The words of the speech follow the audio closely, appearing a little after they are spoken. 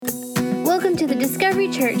Welcome to the Discovery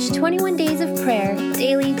Church 21 Days of Prayer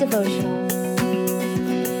Daily Devotional.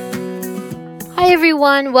 Hi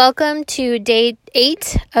everyone, welcome to day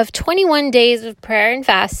 8 of 21 Days of Prayer and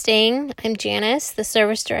Fasting. I'm Janice, the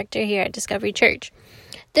Service Director here at Discovery Church.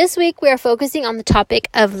 This week we are focusing on the topic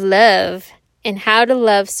of love and how to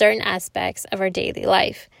love certain aspects of our daily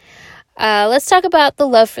life. Let's talk about the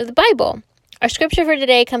love for the Bible. Our scripture for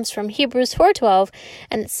today comes from Hebrews 4:12,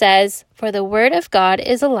 and it says, "For the word of God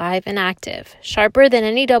is alive and active, sharper than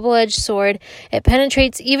any double-edged sword. It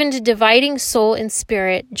penetrates even to dividing soul and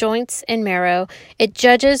spirit, joints and marrow. It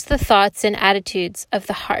judges the thoughts and attitudes of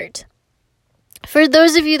the heart." For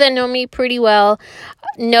those of you that know me pretty well,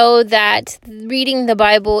 know that reading the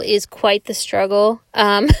Bible is quite the struggle.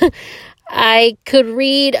 I could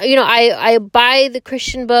read, I buy the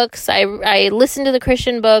Christian books, I listen to the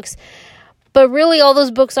Christian books, but really all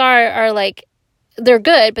those books are like, they're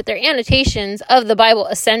good, but they're annotations of the Bible,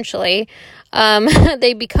 essentially.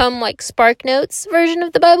 They become like Spark Notes version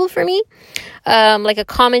of the Bible for me, like a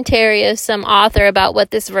commentary of some author about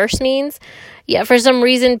what this verse means. Yeah, for some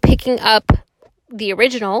reason, picking up the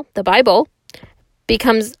original, the Bible,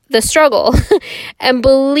 becomes the struggle. And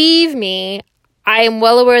believe me, I am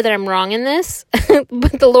well aware that I'm wrong in this,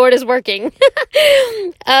 but the Lord is working.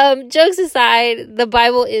 Jokes aside, the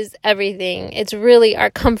Bible is everything. It's really our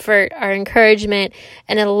comfort, our encouragement,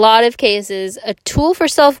 and in a lot of cases, a tool for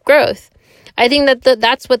self-growth. I think that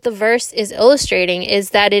that's what the verse is illustrating, is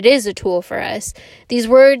that it is a tool for us. These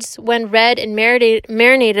words, when read and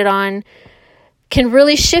marinated on, can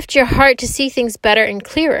really shift your heart to see things better and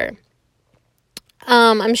clearer.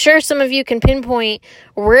 I'm sure some of you can pinpoint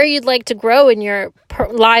where you'd like to grow in your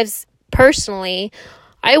lives personally.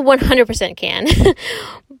 I 100% can.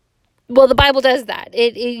 Well, the Bible does that.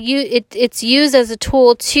 It's used as a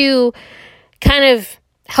tool to kind of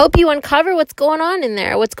help you uncover what's going on in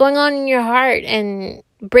there, what's going on in your heart, and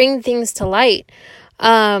bring things to light.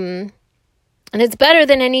 And it's better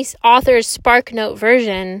than any author's Spark Note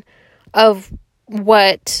version of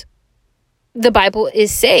what the Bible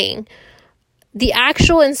is saying. The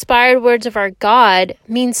actual inspired words of our God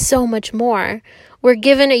mean so much more. We're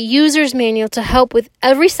given a user's manual to help with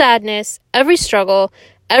every sadness, every struggle,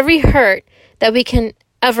 every hurt that we can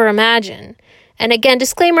ever imagine. And again,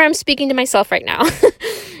 disclaimer, I'm speaking to myself right now.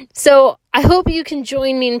 So I hope you can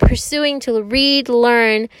join me in pursuing to read,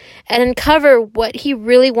 learn, and uncover what he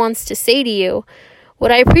really wants to say to you.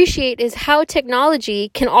 What I appreciate is how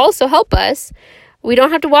technology can also help us. We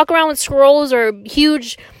don't have to walk around with scrolls or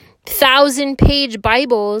huge 1,000-page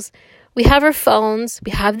Bibles. We have our phones,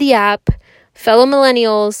 we have the app. Fellow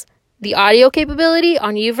millennials, the audio capability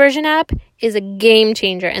on YouVersion app is a game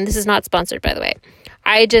changer, and this is not sponsored, by the way.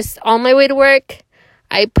 I just, on my way to work,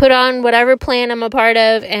 I put on whatever plan I'm a part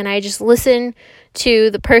of, and I just listen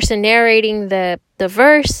to the person narrating the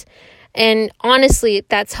verse, and honestly,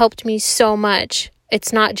 that's helped me so much.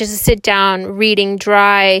 It's not just a sit down reading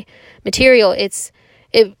dry material. It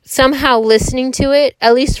somehow listening to it,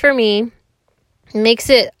 at least for me, makes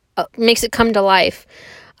it come to life.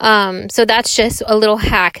 So that's just a little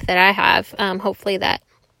hack that I have. Hopefully that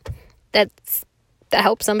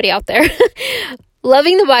helps somebody out there.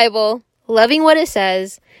 Loving the Bible, loving what it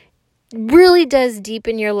says, really does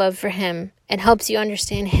deepen your love for him and helps you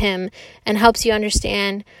understand him and helps you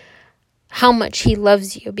understand how much he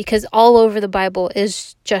loves you, because all over the Bible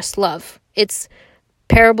is just love. It's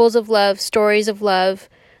parables of love, stories of love,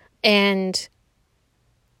 and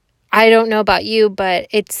I don't know about you, but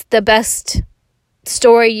it's the best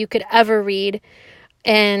story you could ever read.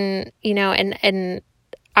 And, and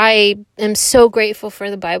I am so grateful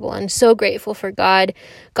for the Bible and so grateful for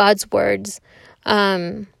God's words.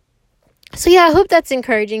 So yeah, I hope that's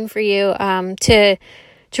encouraging for you,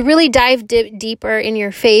 to really dive deeper in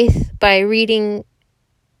your faith by reading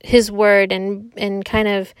his word and kind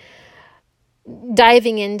of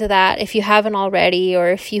diving into that if you haven't already,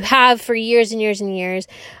 or if you have for years and years and years.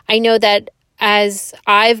 I know that as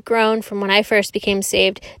I've grown from when I first became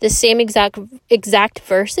saved, the same exact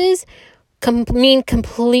verses mean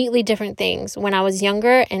completely different things when I was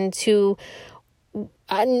younger and to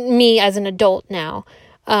me as an adult now.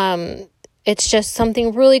 It's just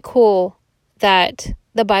something really cool that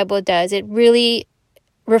the Bible does. It really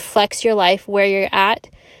reflects your life where you're at.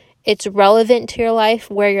 It's relevant to your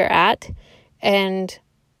life where you're at. And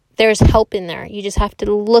there's help in there. You just have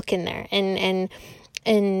to look in there and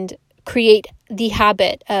create the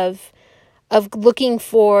habit of looking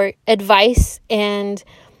for advice and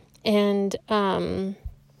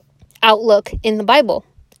outlook in the Bible.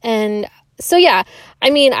 And so yeah, I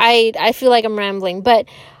mean, I feel like I'm rambling, but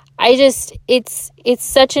it's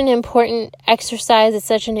such an important exercise. It's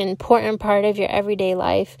such an important part of your everyday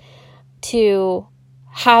life to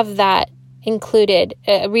have that included,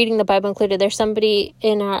 reading the Bible included. There's somebody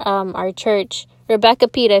in our church, Rebecca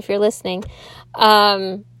Pita, if you're listening.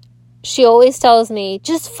 She always tells me,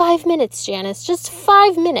 just 5 minutes, Janice, just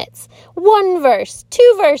 5 minutes, 1 verse,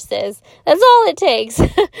 2 verses. That's all it takes.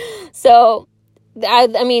 So,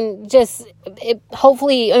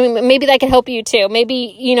 hopefully, maybe that can help you too.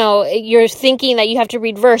 Maybe, you're thinking that you have to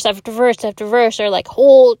read verse after verse after verse, or like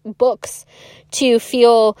whole books to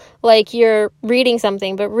feel like you're reading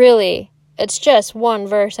something, but really, it's just 1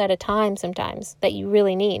 verse at a time sometimes that you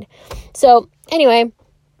really need. So, anyway,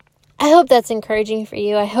 I hope that's encouraging for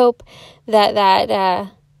you. I hope that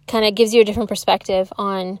kind of gives you a different perspective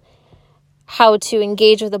on how to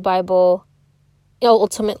engage with the Bible,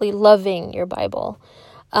 ultimately loving your Bible.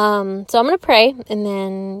 So I'm going to pray, and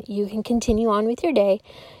then you can continue on with your day.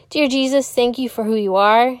 Dear Jesus, thank you for who you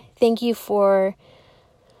are. Thank you for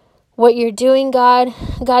what you're doing, God.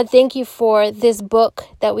 God, thank you for this book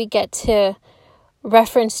that we get to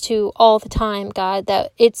reference to all the time, God,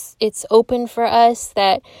 that it's open for us,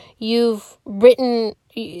 that you've written,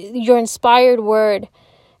 your inspired word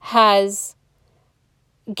has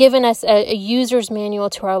given us a user's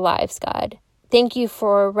manual to our lives, God. Thank you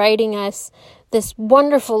for writing us this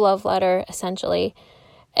wonderful love letter, essentially.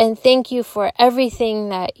 And thank you for everything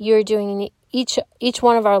that you're doing in each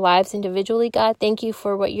one of our lives individually, God. Thank you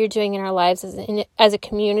for what you're doing in our lives as a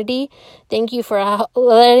community. Thank you for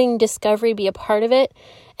letting Discovery be a part of it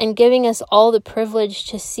and giving us all the privilege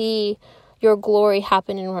to see your glory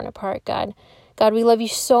happen in Rohnert Park, God. God, we love you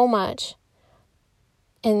so much.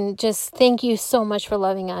 And just thank you so much for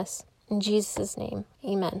loving us. In Jesus' name,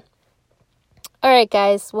 amen. All right,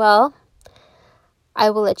 guys. Well, I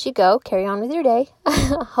will let you go. Carry on with your day.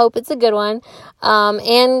 Hope it's a good one.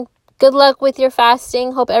 And good luck with your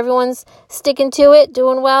fasting. Hope everyone's sticking to it,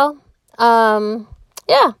 doing well.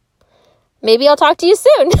 Yeah. Maybe I'll talk to you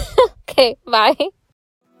soon. Okay, bye.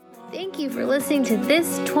 Thank you for listening to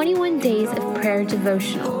this 21 Days of Prayer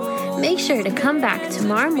devotional. Make sure to come back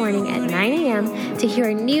tomorrow morning at 9 a.m. to hear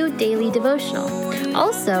a new daily devotional.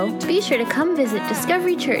 Also, be sure to come visit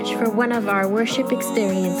Discovery Church for one of our worship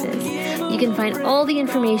experiences. You can find all the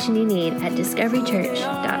information you need at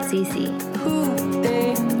discoverychurch.cc.